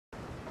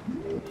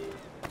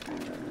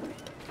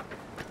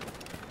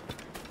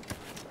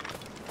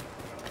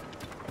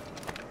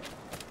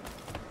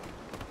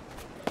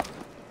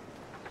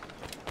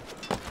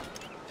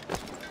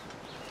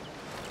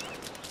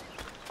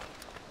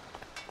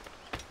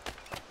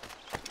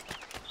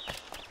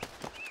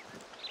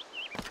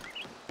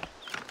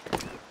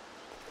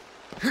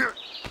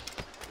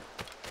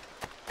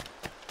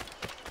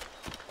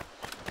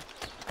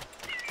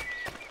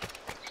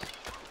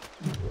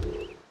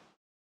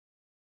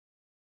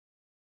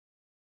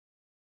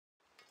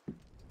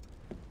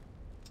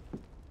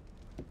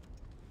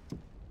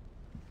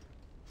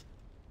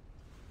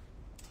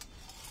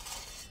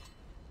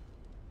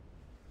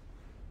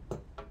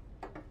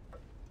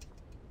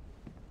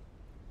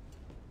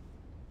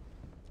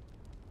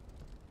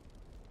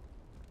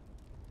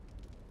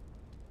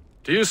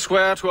Do you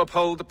swear to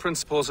uphold the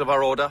principles of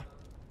our order?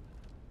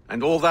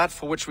 And all that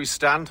for which we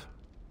stand?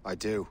 I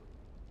do.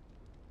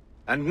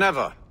 And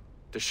never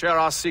to share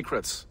our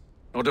secrets,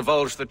 nor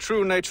divulge the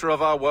true nature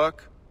of our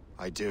work?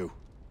 I do.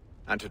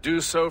 And to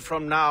do so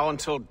from now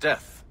until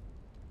death,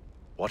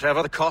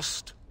 whatever the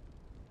cost?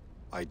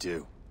 I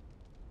do.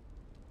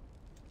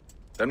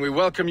 Then we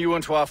welcome you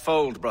into our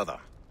fold, brother.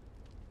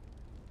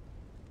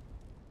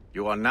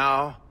 You are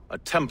now a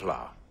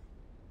Templar,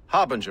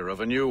 harbinger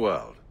of a new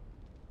world.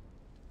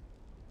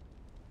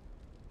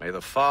 May the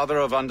Father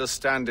of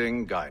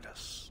Understanding guide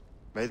us.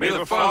 May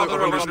the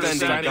Father of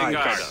Understanding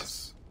guide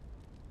us.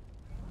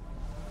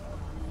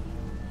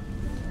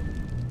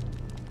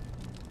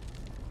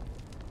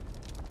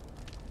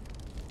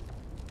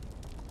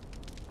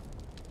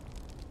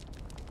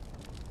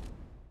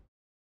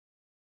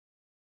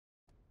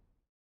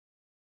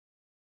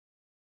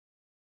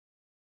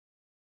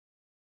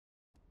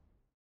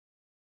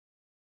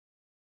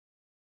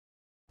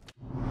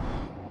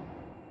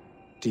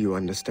 Do you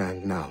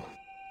understand now?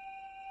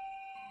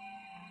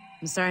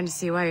 I'm starting to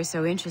see why you're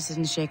so interested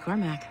in Shay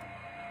Cormac.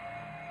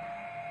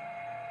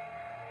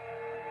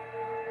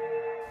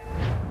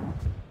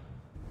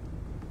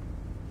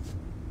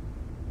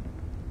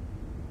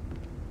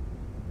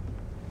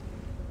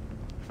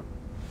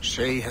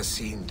 Shay has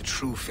seen the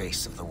true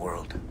face of the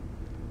world,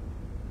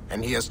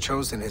 and he has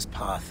chosen his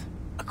path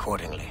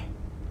accordingly.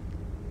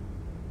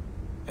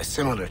 A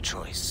similar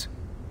choice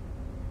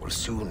will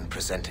soon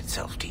present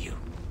itself to you.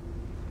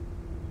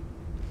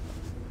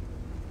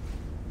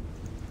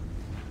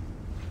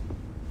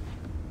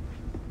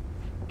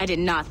 I did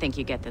not think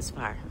you'd get this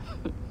far,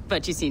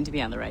 but you seem to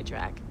be on the right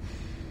track.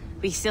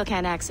 We still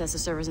can't access the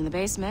servers in the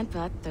basement,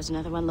 but there's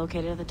another one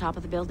located at the top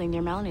of the building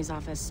near Melanie's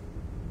office.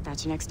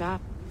 That's your next stop.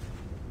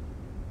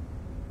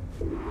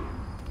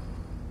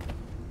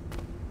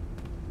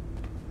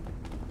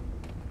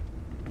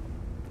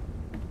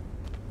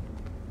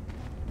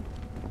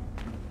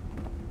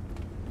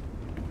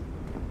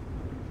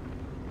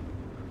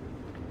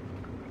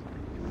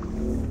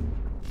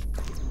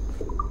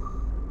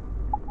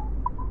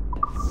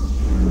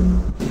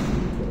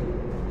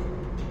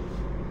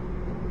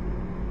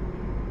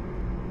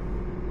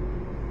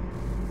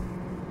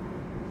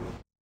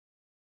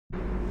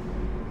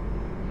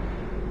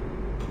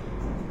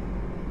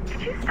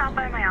 Could you stop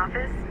by my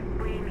office?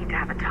 We need to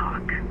have a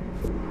talk.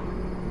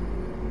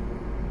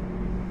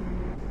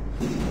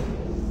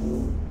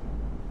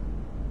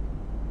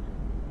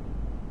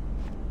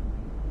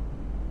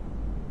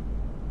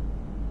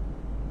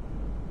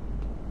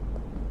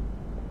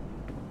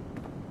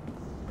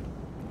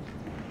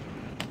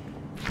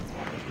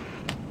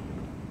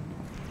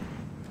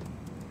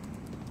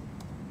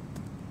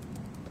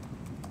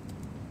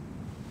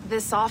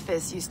 This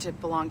office used to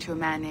belong to a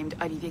man named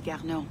Olivier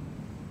Garneau.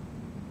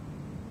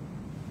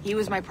 He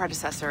was my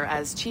predecessor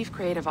as Chief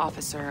Creative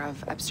Officer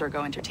of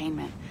Abstergo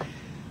Entertainment.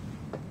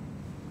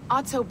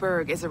 Otto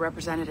Berg is a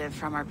representative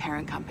from our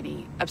parent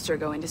company,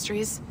 Abstergo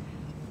Industries.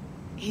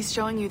 He's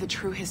showing you the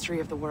true history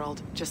of the world,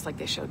 just like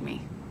they showed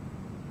me.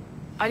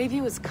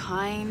 Olivier was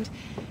kind,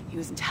 he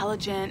was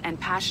intelligent and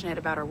passionate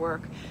about our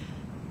work,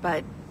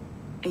 but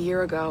a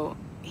year ago,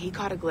 he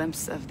caught a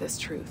glimpse of this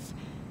truth.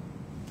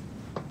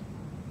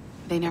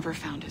 They never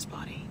found his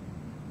body.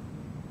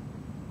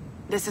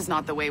 This is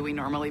not the way we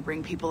normally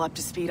bring people up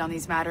to speed on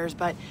these matters,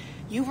 but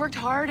you've worked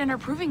hard and are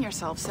proving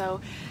yourself,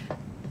 so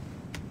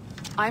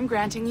I'm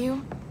granting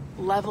you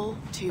Level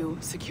 2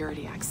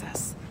 security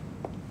access.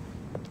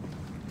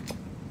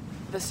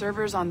 The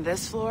servers on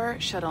this floor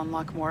should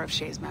unlock more of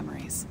Shay's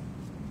memories.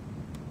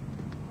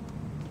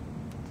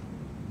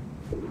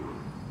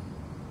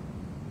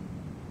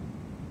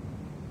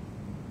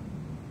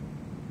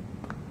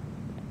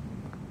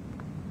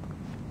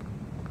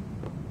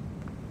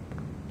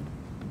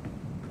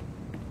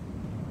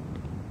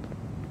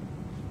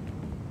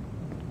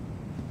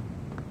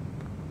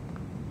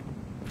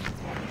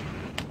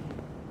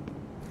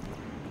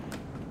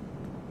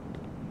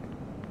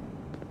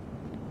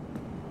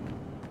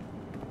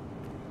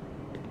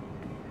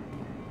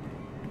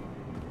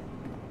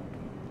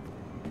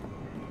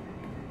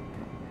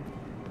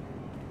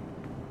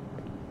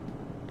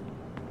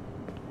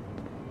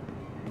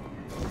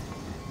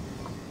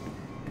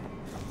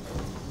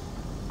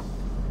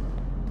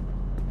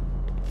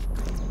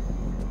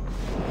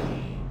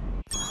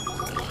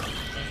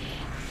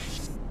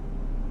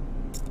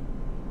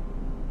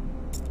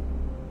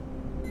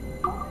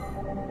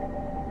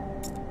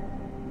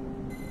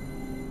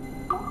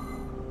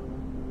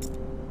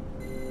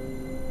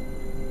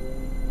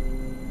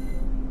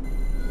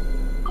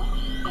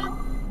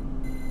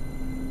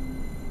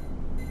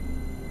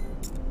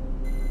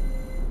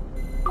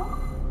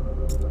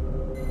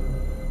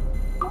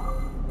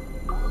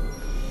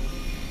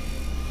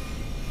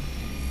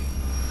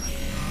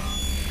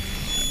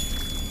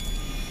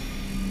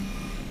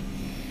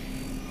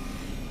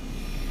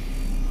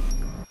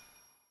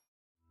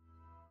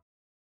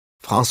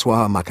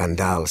 Francois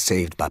Macandal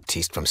saved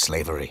Baptiste from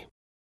slavery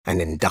and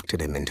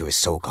inducted him into his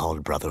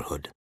so-called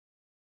brotherhood.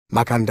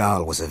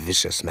 Macandal was a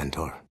vicious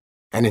mentor,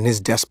 and in his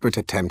desperate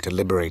attempt to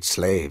liberate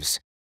slaves,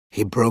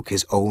 he broke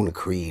his own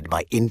creed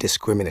by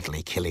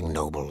indiscriminately killing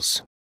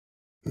nobles.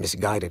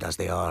 Misguided as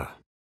they are,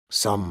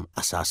 some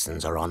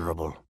assassins are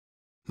honorable.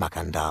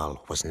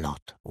 Macandal was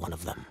not one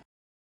of them.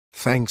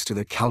 Thanks to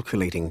the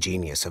calculating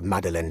genius of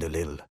Madeleine de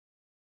Lille,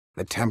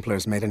 the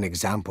Templars made an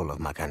example of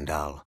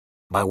Macandal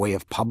by way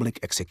of public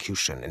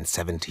execution in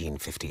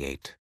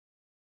 1758.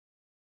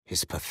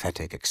 His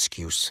pathetic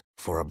excuse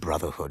for a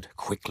brotherhood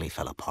quickly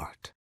fell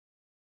apart.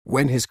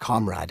 When his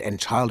comrade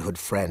and childhood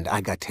friend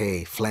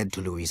Agathe fled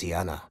to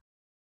Louisiana,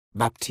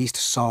 Baptiste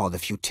saw the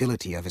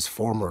futility of his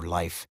former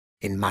life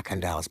in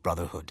Macandal's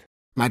brotherhood.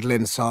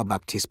 Madeleine saw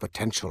Baptiste's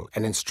potential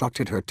and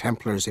instructed her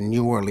Templars in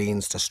New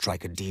Orleans to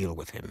strike a deal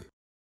with him.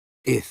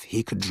 If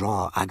he could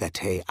draw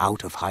Agathe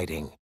out of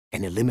hiding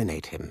and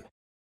eliminate him,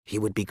 he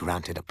would be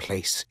granted a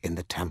place in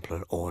the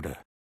Templar Order.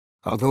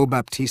 Although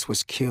Baptiste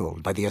was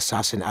killed by the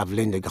assassin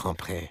Aveline de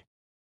Grandpré,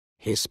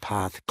 his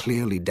path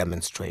clearly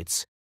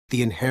demonstrates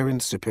the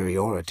inherent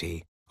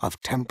superiority of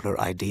Templar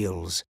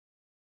ideals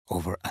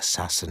over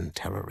assassin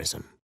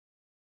terrorism.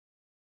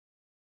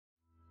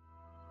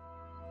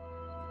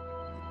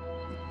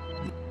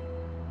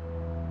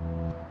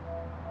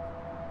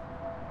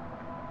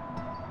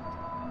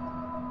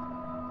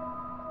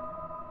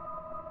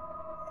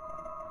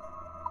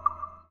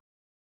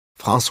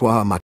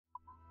 Francois Mac...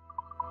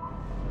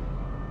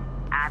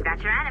 I've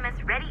got your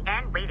Animus ready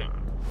and waiting.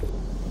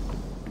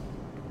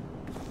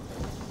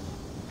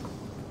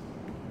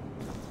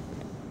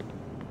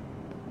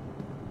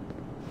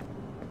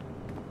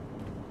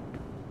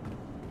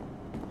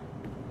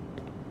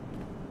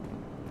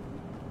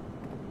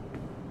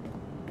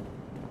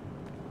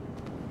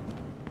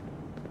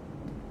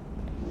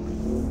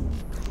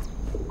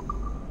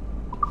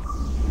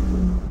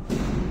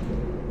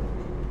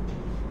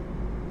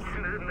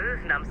 Smooth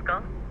moves,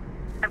 numbskull.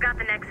 I've got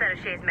the next set of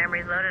Shay's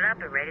memories loaded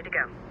up and ready to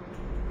go.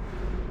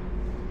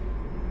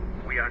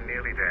 We are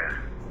nearly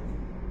there.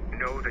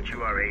 Know that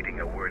you are aiding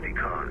a worthy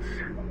cause,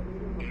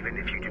 even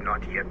if you do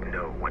not yet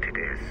know what it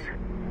is.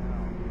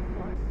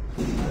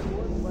 I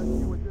would, but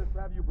he would just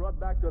have you brought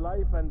back to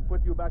life and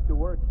put you back to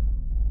work.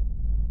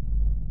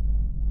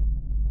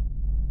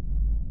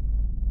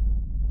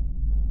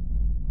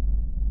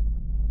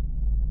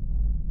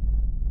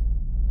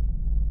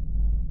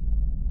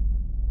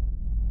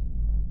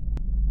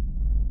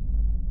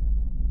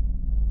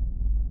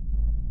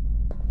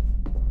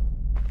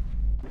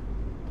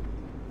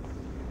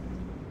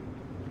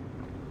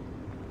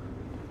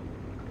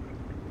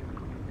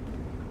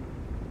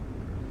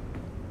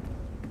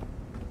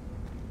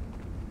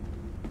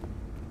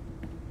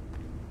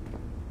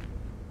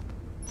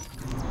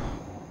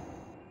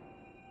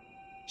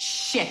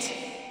 Shit!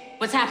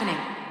 What's happening?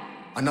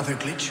 Another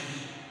glitch?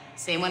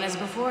 Same one as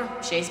before.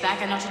 Shay's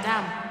back at Notre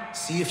Dame.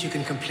 See if you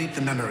can complete the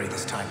memory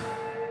this time.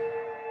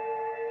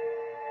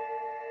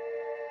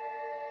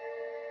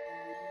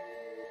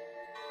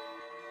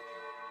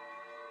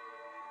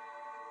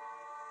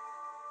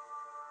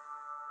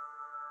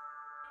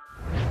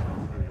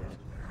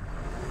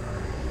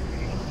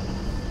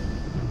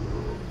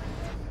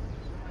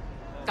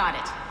 Got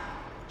it.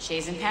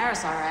 Shay's in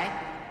Paris, all right.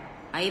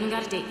 I even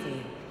got a date for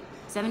you.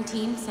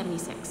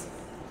 1776.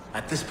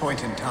 At this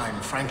point in time,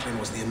 Franklin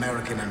was the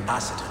American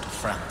ambassador to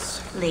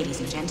France.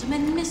 Ladies and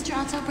gentlemen, Mr.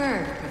 Otto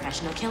Berg,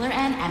 professional killer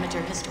and amateur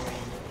historian.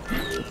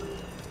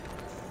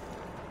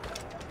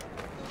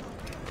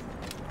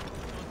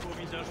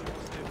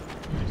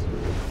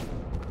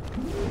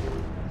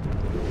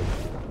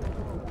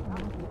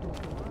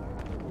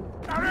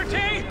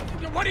 Arete!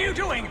 What are you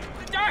doing?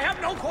 I have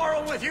no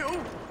quarrel with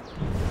you!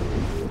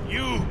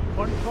 You,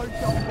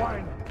 uncultured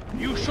swine!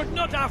 You should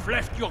not have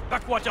left your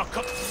backwater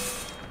cup.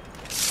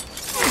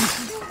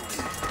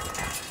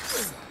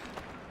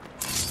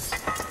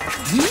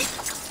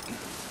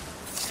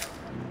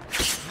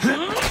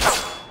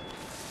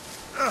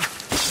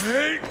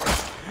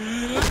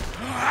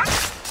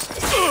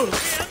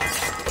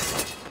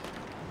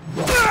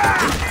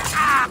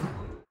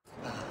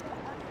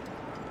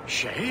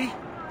 Shay?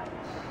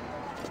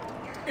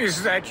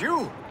 Is that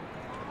you?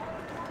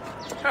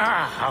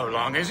 How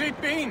long has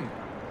it been?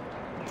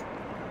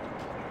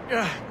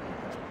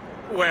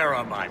 Where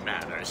are my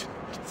manners?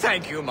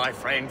 Thank you, my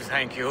friend,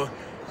 thank you.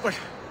 But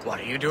what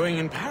are you doing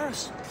in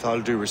Paris? With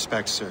all due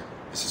respect, sir,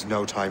 this is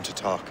no time to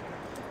talk.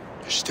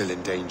 You're still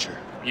in danger.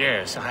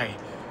 Yes, I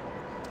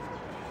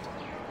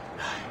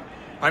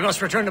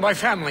must return to my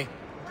family.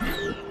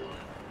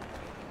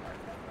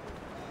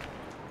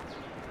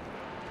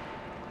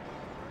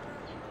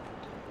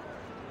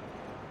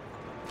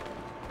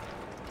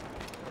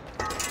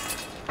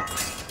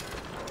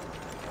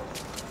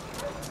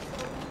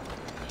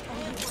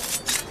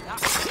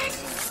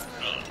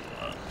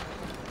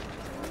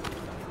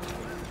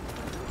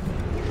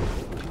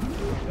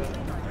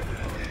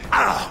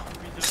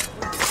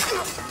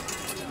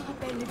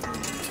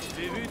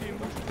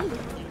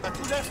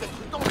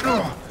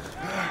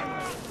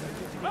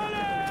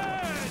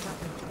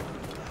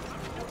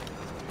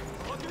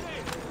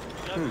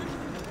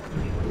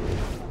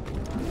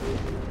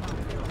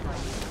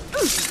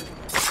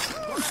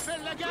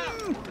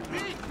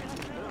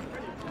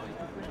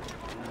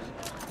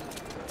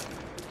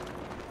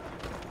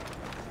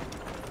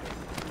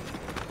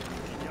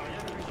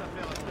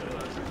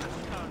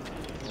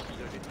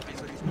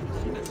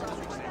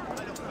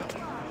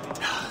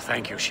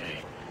 Thank you, Shay.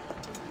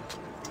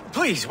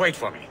 Please, wait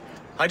for me.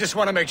 I just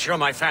want to make sure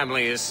my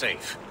family is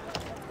safe.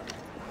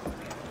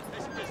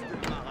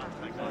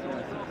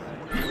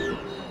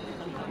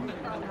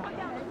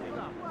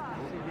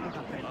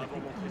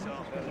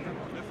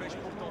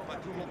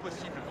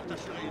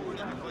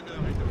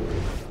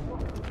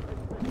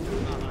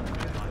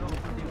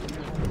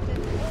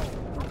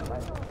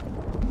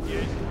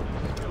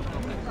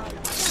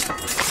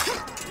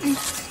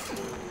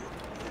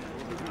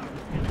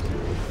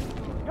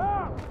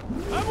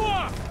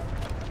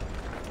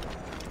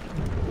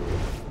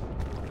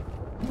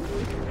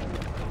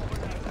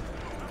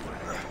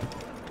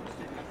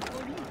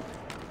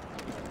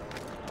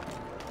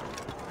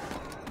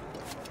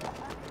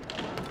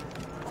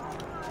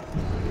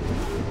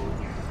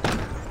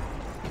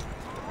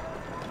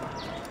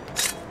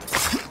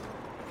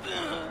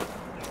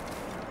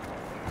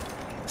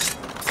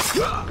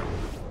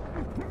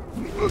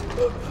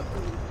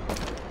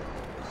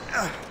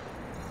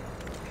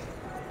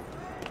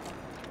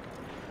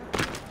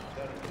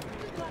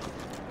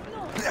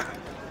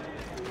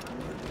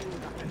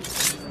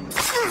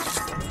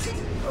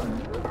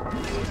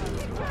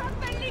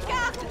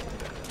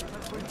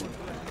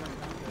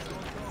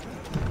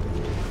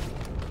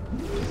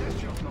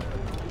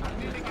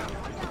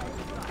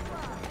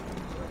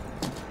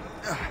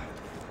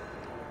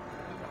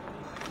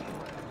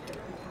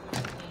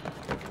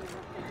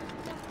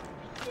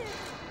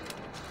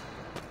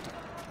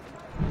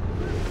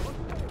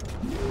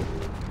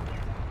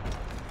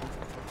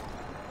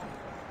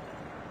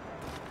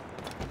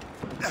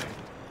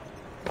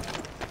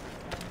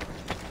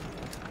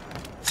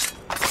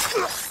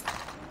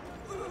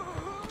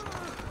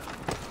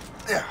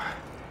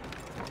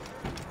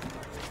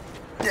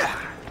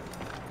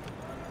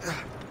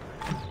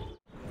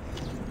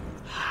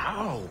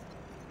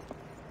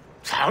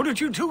 How did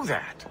you do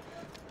that?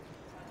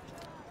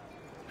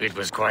 It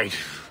was quite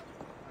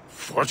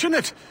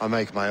fortunate. I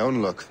make my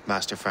own luck,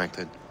 Master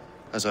Franklin,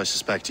 as I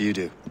suspect you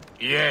do.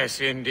 Yes,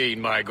 indeed,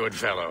 my good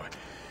fellow.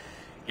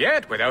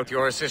 Yet, without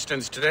your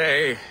assistance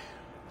today...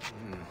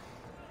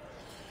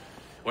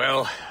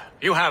 Well,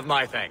 you have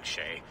my thanks,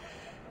 Shay.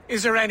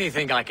 Is there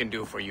anything I can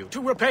do for you,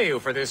 to repay you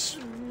for this...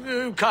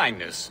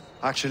 kindness?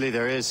 Actually,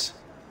 there is.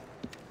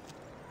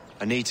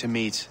 I need to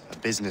meet a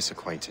business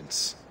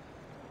acquaintance.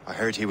 I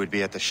heard he would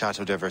be at the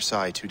Chateau de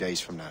Versailles 2 days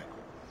from now.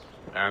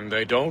 And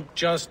they don't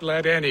just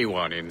let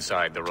anyone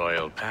inside the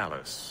royal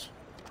palace.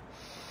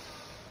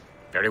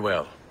 Very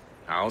well.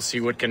 I'll see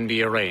what can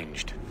be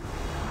arranged.